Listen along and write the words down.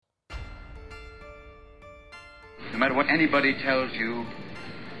matter what anybody tells you,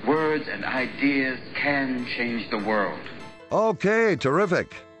 words and ideas can change the world. Okay,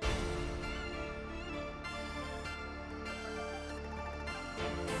 terrific.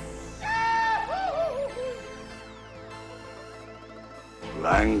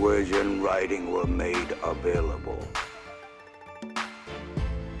 Language and writing were made available.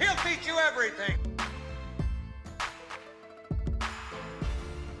 He'll teach you everything.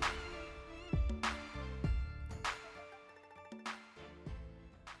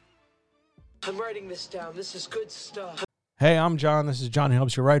 I'm writing this down. This is good stuff. Hey, I'm John. This is John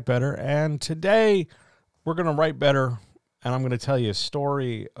Helps You Write Better. And today we're going to write better. And I'm going to tell you a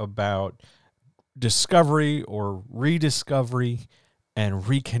story about discovery or rediscovery and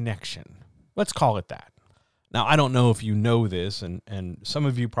reconnection. Let's call it that. Now, I don't know if you know this, and some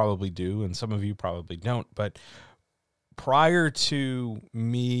of you probably do, and some of you probably don't. But prior to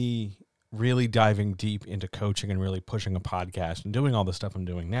me really diving deep into coaching and really pushing a podcast and doing all the stuff I'm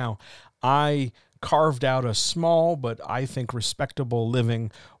doing now, I carved out a small but I think respectable living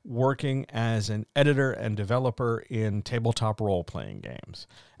working as an editor and developer in tabletop role-playing games.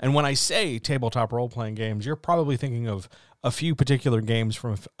 And when I say tabletop role-playing games, you're probably thinking of a few particular games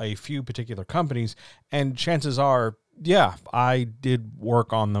from a few particular companies, and chances are, yeah, I did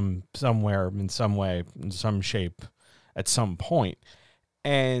work on them somewhere, in some way, in some shape, at some point.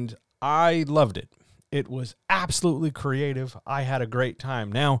 And I loved it. It was absolutely creative. I had a great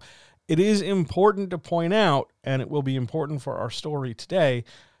time. Now, it is important to point out, and it will be important for our story today,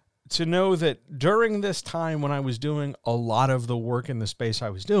 to know that during this time when I was doing a lot of the work in the space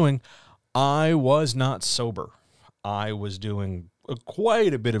I was doing, I was not sober. I was doing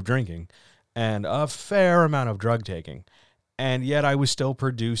quite a bit of drinking and a fair amount of drug taking, and yet I was still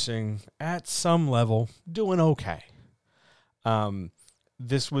producing at some level, doing okay.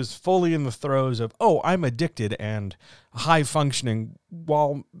 This was fully in the throes of, I'm addicted and high functioning,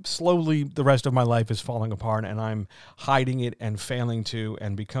 while slowly the rest of my life is falling apart and I'm hiding it and failing to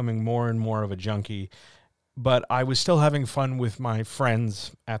and becoming more and more of a junkie. But I was still having fun with my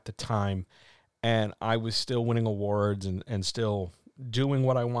friends at the time, and I was still winning awards and still doing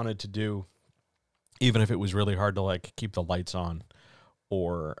what I wanted to do, even if it was really hard to keep the lights on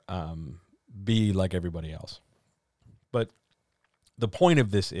or be like everybody else. But the point of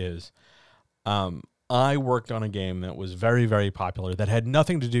this is, I worked on a game that was very, very popular that had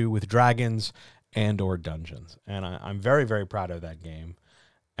nothing to do with dragons and or dungeons. And I'm very, very proud of that game.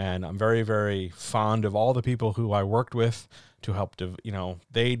 And I'm very, very fond of all the people who I worked with to help,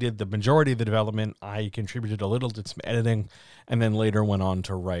 they did the majority of the development. I contributed a little to some editing, and then later went on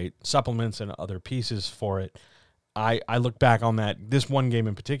to write supplements and other pieces for it. I look back on this one game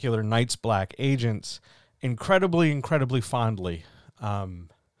in particular, Night's Black Agents, incredibly, incredibly fondly.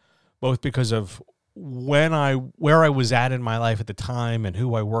 Both because of where I was at in my life at the time and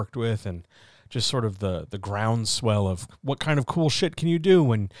who I worked with, and just sort of the groundswell of what kind of cool shit can you do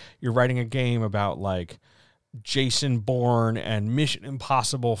when you're writing a game about Jason Bourne and Mission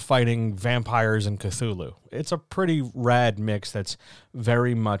Impossible fighting vampires and Cthulhu. It's a pretty rad mix that's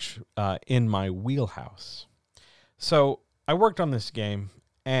very much in my wheelhouse. So I worked on this game,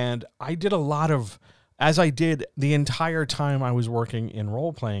 and I did a lot of, as I did the entire time I was working in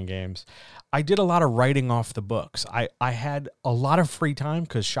role-playing games, I did a lot of writing off the books. I had a lot of free time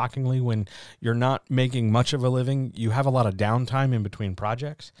because, shockingly, when you're not making much of a living, you have a lot of downtime in between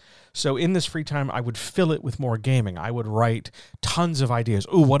projects. So in this free time, I would fill it with more gaming. I would write tons of ideas.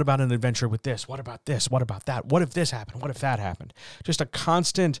 Ooh, what about an adventure with this? What about this? What about that? What if this happened? What if that happened? Just a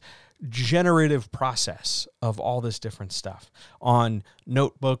constant generative process of all this different stuff on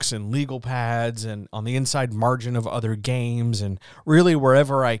notebooks and legal pads and on the inside margin of other games, and really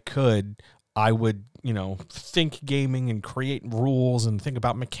wherever I could, I would, think gaming and create rules and think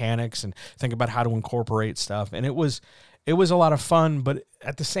about mechanics and think about how to incorporate stuff. And it was a lot of fun, but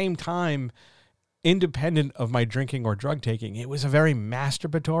at the same time, independent of my drinking or drug taking, it was a very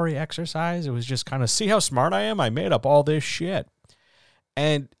masturbatory exercise. It was just kind of, see how smart I am? I made up all this shit.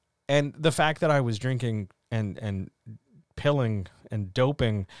 And the fact that I was drinking and pilling and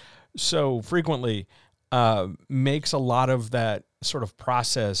doping so frequently makes a lot of that sort of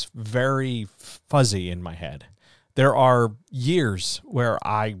process very fuzzy in my head. There are years where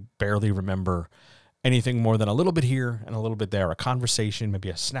I barely remember anything more than a little bit here and a little bit there, a conversation, maybe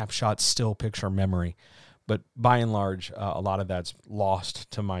a snapshot, still picture memory. But by and large, a lot of that's lost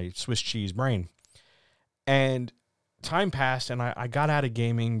to my Swiss cheese brain. And time passed, and I got out of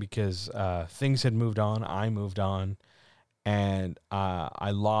gaming because things had moved on. I moved on, and I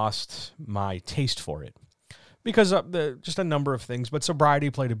lost my taste for it because of just a number of things. But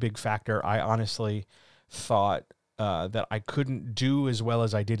sobriety played a big factor. I honestly thought that I couldn't do as well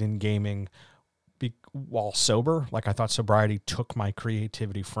as I did in gaming while sober. Like, I thought sobriety took my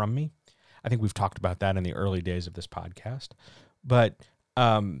creativity from me. I think we've talked about that in the early days of this podcast. But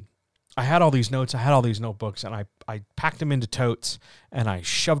I had all these notes, I had all these notebooks, and I packed them into totes, and I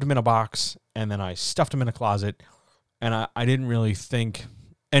shoved them in a box, and then I stuffed them in a closet, and I didn't really think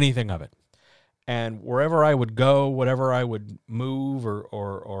anything of it. And wherever I would go, whatever I would move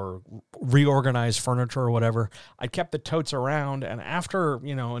or reorganize furniture or whatever, I kept the totes around. And after,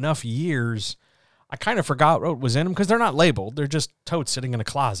 enough years, I kind of forgot what was in them because they're not labeled. They're just totes sitting in a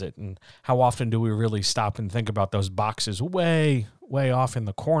closet. And how often do we really stop and think about those boxes way, way off in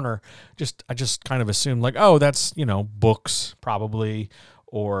the corner? I just kind of assumed like, oh, that's, books probably,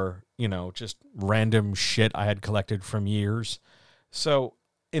 or, just random shit I had collected from years. So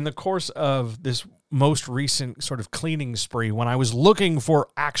in the course of this most recent sort of cleaning spree, when I was looking for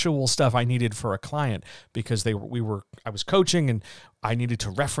actual stuff I needed for a client, because I was coaching and I needed to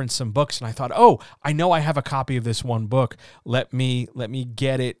reference some books, and I thought, oh, I know I have a copy of this one book. Let me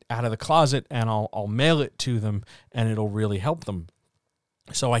get it out of the closet, and I'll mail it to them, and it'll really help them.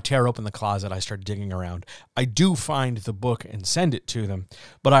 So I tear open the closet, I start digging around. I do find the book and send it to them,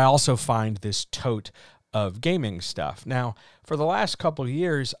 but I also find this tote of gaming stuff. Now, for the last couple of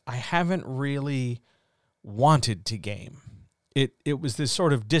years, I haven't really wanted to game. It was this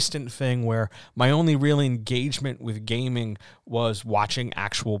sort of distant thing where my only real engagement with gaming was watching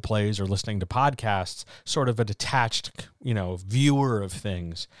actual plays or listening to podcasts, sort of a detached, viewer of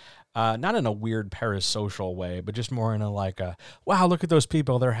things. Not in a weird parasocial way, but just more in a wow, look at those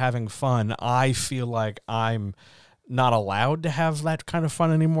people, they're having fun. I feel like I'm not allowed to have that kind of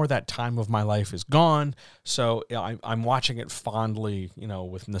fun anymore. That time of my life is gone. So I'm watching it fondly,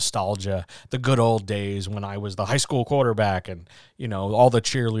 with nostalgia, the good old days when I was the high school quarterback and, all the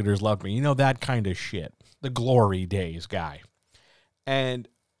cheerleaders loved me, that kind of shit, the glory days guy. And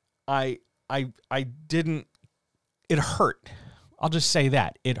I didn't, it hurt. I'll just say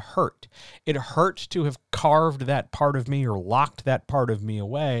that. It hurt. It hurt to have carved that part of me or locked that part of me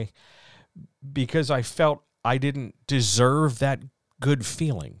away because I felt I didn't deserve that good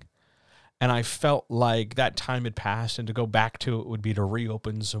feeling. And I felt like that time had passed, and to go back to it would be to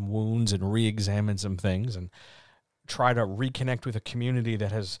reopen some wounds and re-examine some things and try to reconnect with a community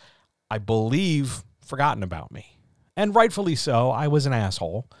that has, I believe, forgotten about me. And rightfully so. I was an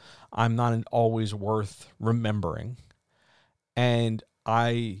asshole. I'm not always worth remembering. And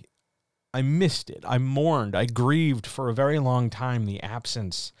I missed it. I mourned. I grieved for a very long time the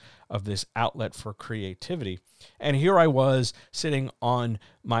absence of this outlet for creativity. And here I was sitting on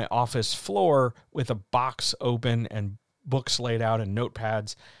my office floor with a box open and books laid out and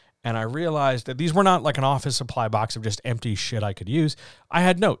notepads. And I realized that these were not like an office supply box of just empty shit I could use. I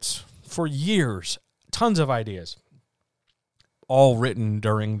had notes for years, tons of ideas, all written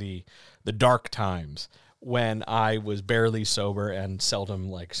during the dark times when I was barely sober and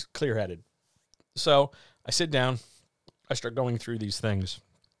seldom clear-headed. So I sit down, I start going through these things,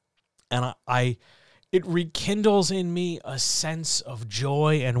 and it rekindles in me a sense of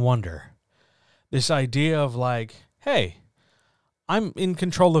joy and wonder. This idea of hey, I'm in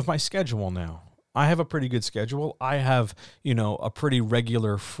control of my schedule now. I have a pretty good schedule. I have, a pretty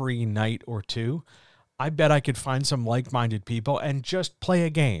regular free night or two. I bet I could find some like-minded people and just play a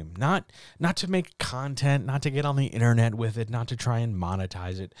game. Not to make content, not to get on the internet with it, not to try and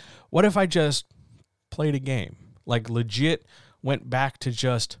monetize it. What if I just played a game? Legit went back to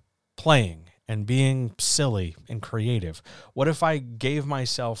just playing and being silly and creative. What if I gave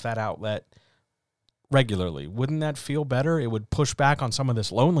myself that outlet regularly? Wouldn't that feel better? It would push back on some of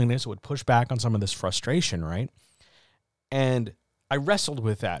this loneliness. It would push back on some of this frustration, right? And I wrestled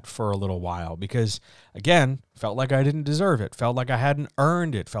with that for a little while because, again, felt like I didn't deserve it. Felt like I hadn't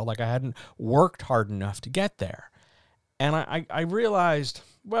earned it. Felt like I hadn't worked hard enough to get there. And I realized,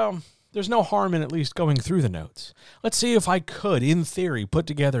 well, there's no harm in at least going through the notes. Let's see if I could, in theory, put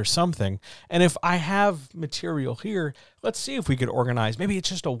together something. And if I have material here, let's see if we could organize. Maybe it's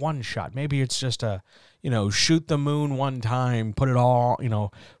just a one shot. Maybe it's just a, shoot the moon one time, put it all,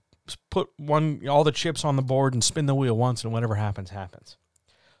 put all the chips on the board and spin the wheel once, and whatever happens, happens.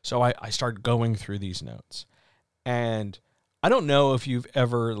 So I start going through these notes. And I don't know if you've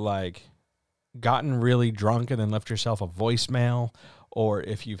ever gotten really drunk and then left yourself a voicemail, or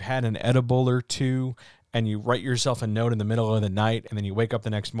if you've had an edible or two and you write yourself a note in the middle of the night and then you wake up the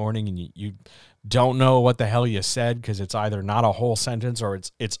next morning and you don't know what the hell you said because it's either not a whole sentence or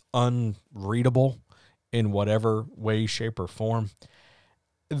it's unreadable in whatever way, shape, or form.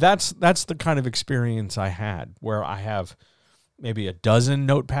 That's the kind of experience I had where I have maybe a dozen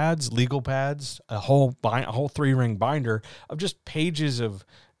notepads, legal pads, a whole 3-ring binder of just pages of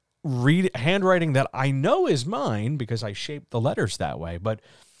handwriting that I know is mine because I shaped the letters that way, but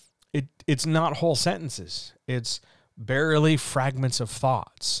it's not whole sentences. It's barely fragments of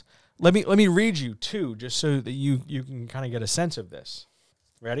thoughts. Let me read you two, just so that you can kind of get a sense of this.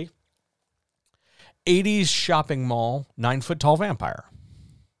 Ready? 80s shopping mall, 9-foot-tall vampire.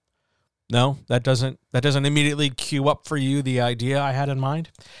 No, that doesn't immediately cue up for you the idea I had in mind.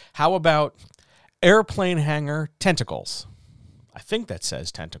 How about airplane hangar tentacles? I think that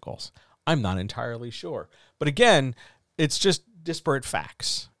says tentacles. I'm not entirely sure. But again, it's just disparate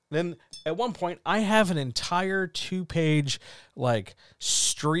facts. Then at one point, I have an entire 2-page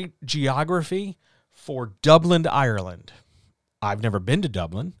street geography for Dublin, Ireland. I've never been to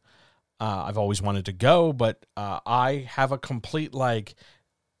Dublin. I've always wanted to go, but I have a complete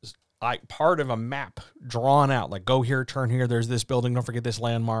part of a map drawn out, go here, turn here, there's this building, don't forget this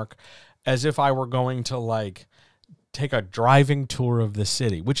landmark, as if I were going to take a driving tour of the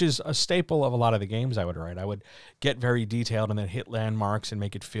city, which is a staple of a lot of the games I would write. I would get very detailed and then hit landmarks and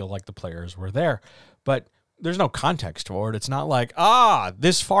make it feel like the players were there. But there's no context for it. It's not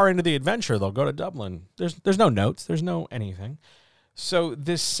this far into the adventure, they'll go to Dublin. There's no notes. There's no anything. So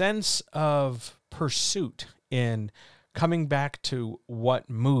this sense of pursuit in coming back to what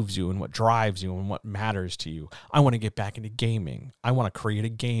moves you and what drives you and what matters to you. I want to get back into gaming. I want to create a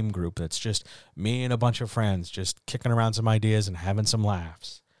game group that's just me and a bunch of friends just kicking around some ideas and having some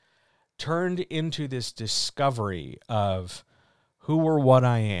laughs. Turned into this discovery of who or what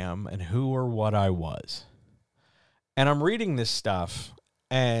I am and who or what I was. And I'm reading this stuff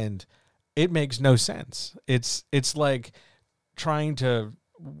and it makes no sense. It's like trying to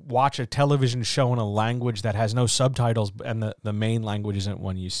watch a television show in a language that has no subtitles and the main language isn't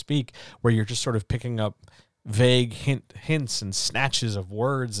one you speak, where you're just sort of picking up vague hints and snatches of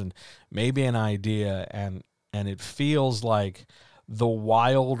words and maybe an idea, and it feels like the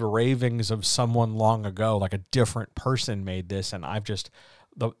wild ravings of someone long ago, like a different person made this, and I've just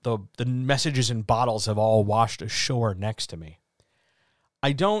the messages in bottles have all washed ashore next to me.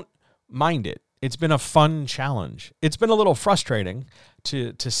 I don't mind it. It's been a fun challenge. It's been a little frustrating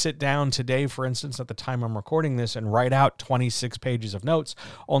to sit down today, for instance, at the time I'm recording this, and write out 26 pages of notes,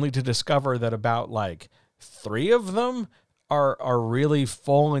 only to discover that about 3 of them are really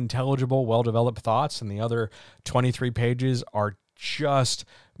full, intelligible, well-developed thoughts, and the other 23 pages are just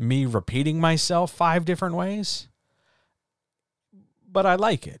me repeating myself 5 different ways. But I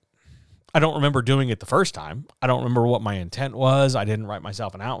like it. I don't remember doing it the first time. I don't remember what my intent was. I didn't write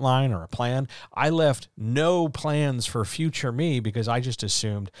myself an outline or a plan. I left no plans for future me because I just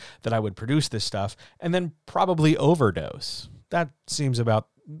assumed that I would produce this stuff and then probably overdose. That seems about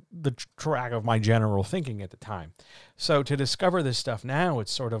the track of my general thinking at the time. So to discover this stuff now,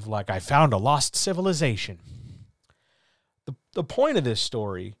 it's sort of like I found a lost civilization. The point of this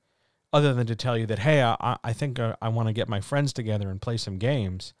story, other than to tell you that, hey, I think I want to get my friends together and play some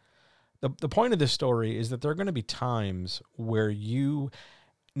games, the point of this story is that there are going to be times where you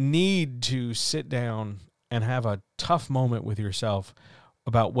need to sit down and have a tough moment with yourself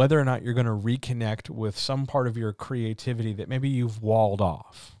about whether or not you're going to reconnect with some part of your creativity that maybe you've walled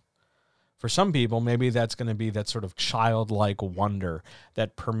off. For some people, maybe that's going to be that sort of childlike wonder,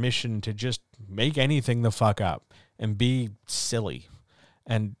 that permission to just make anything the fuck up and be silly.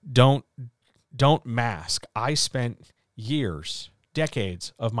 And don't mask. I spent years,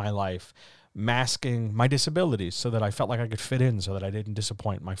 decades of my life masking my disabilities so that I felt like I could fit in, so that I didn't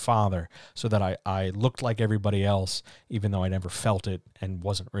disappoint my father, so that I looked like everybody else, even though I never felt it and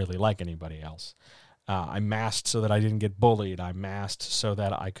wasn't really like anybody else. I masked so that I didn't get bullied. I masked so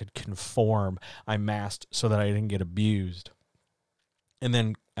that I could conform. I masked so that I didn't get abused. And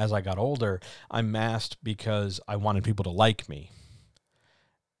then as I got older, I masked because I wanted people to like me.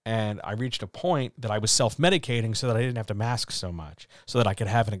 And I reached a point that I was self-medicating so that I didn't have to mask so much, so that I could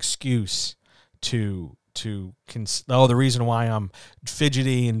have an excuse the reason why I'm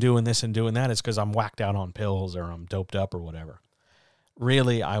fidgety and doing this and doing that is because I'm whacked out on pills or I'm doped up or whatever.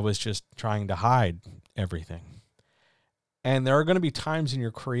 Really, I was just trying to hide everything. And there are going to be times in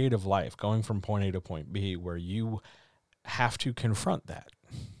your creative life, going from point A to point B, where you have to confront that,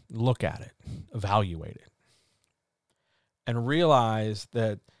 look at it, evaluate it, and realize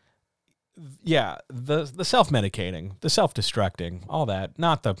that, yeah, the self-medicating, the self-destructing, all that,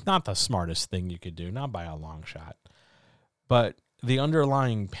 not the smartest thing you could do, not by a long shot. But the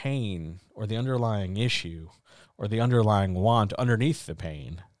underlying pain or the underlying issue or the underlying want underneath the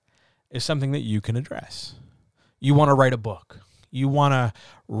pain is something that you can address. You want to write a book. You want to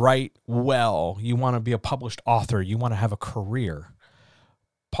write well. You want to be a published author. You want to have a career.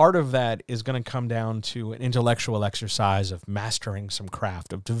 Part of that is going to come down to an intellectual exercise of mastering some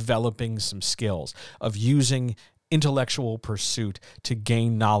craft, of developing some skills, of using intellectual pursuit to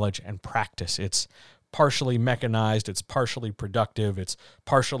gain knowledge and practice. It's partially mechanized, it's partially productive, it's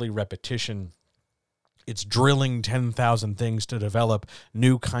partially repetition. It's drilling 10,000 things to develop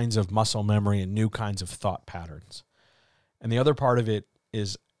new kinds of muscle memory and new kinds of thought patterns. And the other part of it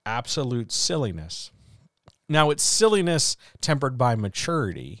is absolute silliness. Now, it's silliness tempered by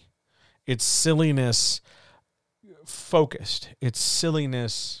maturity. It's silliness focused. It's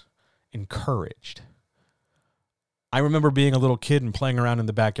silliness encouraged. I remember being a little kid and playing around in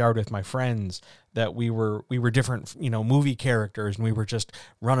the backyard with my friends that we were different, movie characters, and we were just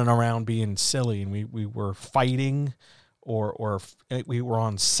running around being silly, and we were fighting or we were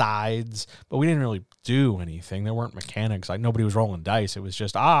on sides, but we didn't really do anything. There weren't mechanics. Like, nobody was rolling dice. It was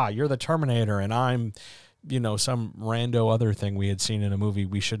just, you're the Terminator and I'm, some rando other thing we had seen in a movie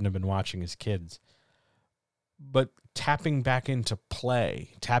we shouldn't have been watching as kids. But tapping back into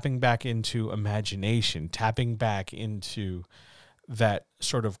play, tapping back into imagination, tapping back into that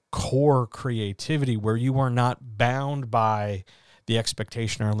sort of core creativity where you are not bound by the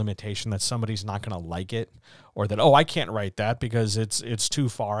expectation or limitation that somebody's not going to like it, or that, I can't write that because it's too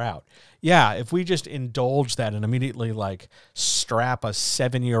far out. Yeah, if we just indulge that and immediately strap a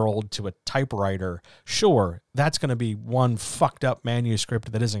 7-year-old to a typewriter, sure, that's going to be one fucked up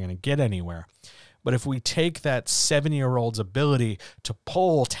manuscript that isn't going to get anywhere. But if we take that 7-year-old's ability to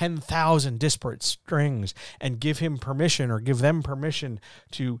pull 10,000 disparate strings and give him permission or give them permission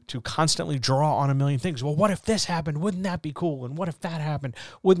to constantly draw on a million things. Well, what if this happened? Wouldn't that be cool? And what if that happened?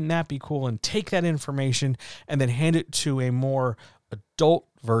 Wouldn't that be cool? And take that information and then hand it to a more adult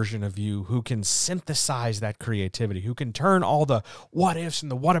version of you who can synthesize that creativity, who can turn all the what ifs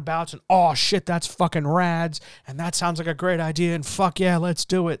and the what abouts and, oh shit, that's fucking rads. And that sounds like a great idea. And fuck yeah, let's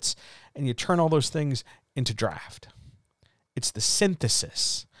do it. And you turn all those things into draft. It's the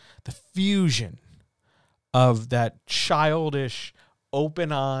synthesis, the fusion of that childish,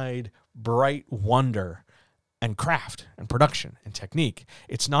 open-eyed, bright wonder and craft and production and technique.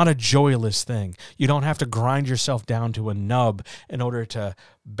 It's not a joyless thing. You don't have to grind yourself down to a nub in order to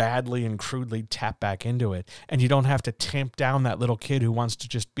badly and crudely tap back into it. And you don't have to tamp down that little kid who wants to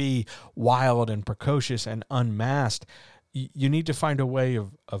just be wild and precocious and unmasked. You need to find a way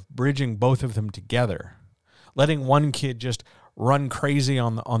of bridging both of them together. Letting one kid just run crazy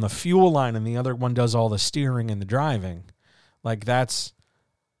on the fuel line and the other one does all the steering and the driving. That's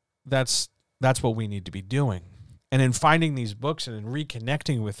what we need to be doing. And in finding these books and in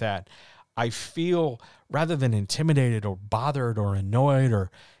reconnecting with that, I feel, rather than intimidated or bothered or annoyed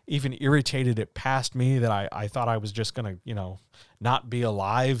or even irritated it past me that I thought I was just going to, not be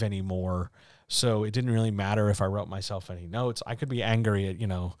alive anymore. So it didn't really matter if I wrote myself any notes. I could be angry at,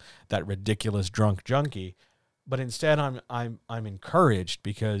 that ridiculous drunk junkie. But instead I'm encouraged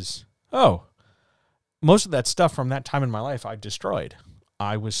because, most of that stuff from that time in my life I destroyed.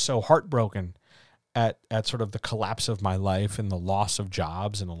 I was so heartbroken at sort of the collapse of my life and the loss of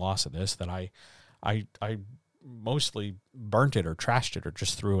jobs and the loss of this that I mostly burnt it or trashed it or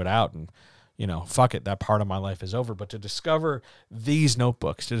just threw it out and, fuck it, that part of my life is over. But to discover these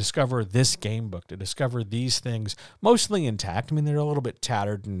notebooks, to discover this game book, to discover these things mostly intact. I mean, they're a little bit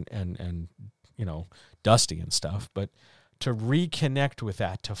tattered and dusty and stuff, but to reconnect with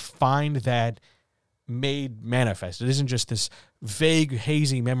that, to find that made manifest. It isn't just this vague,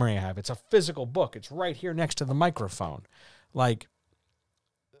 hazy memory I have. It's a physical book. It's right here next to the microphone.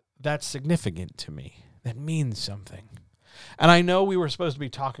 That's significant to me. That means something. And I know we were supposed to be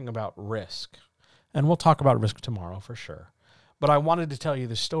talking about risk, and we'll talk about risk tomorrow for sure. But I wanted to tell you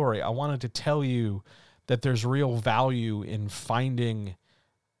the story. I wanted to tell you that there's real value in finding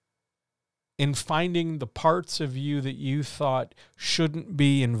the parts of you that you thought shouldn't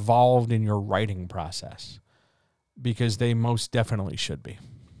be involved in your writing process, because they most definitely should be.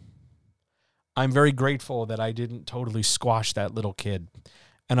 I'm very grateful that I didn't totally squash that little kid.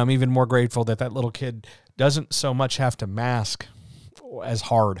 And I'm even more grateful that that little kid doesn't so much have to mask as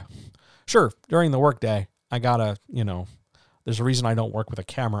hard. Sure, during the workday, I gotta, there's a reason I don't work with a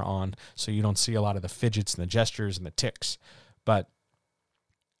camera on, so you don't see a lot of the fidgets and the gestures and the tics. But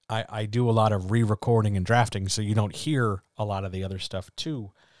I do a lot of re-recording and drafting, so you don't hear a lot of the other stuff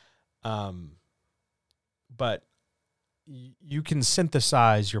too. But you can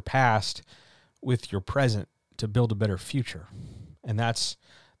synthesize your past with your present to build a better future. And that's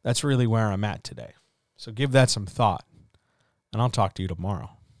really where I'm at today. So give that some thought, and I'll talk to you tomorrow.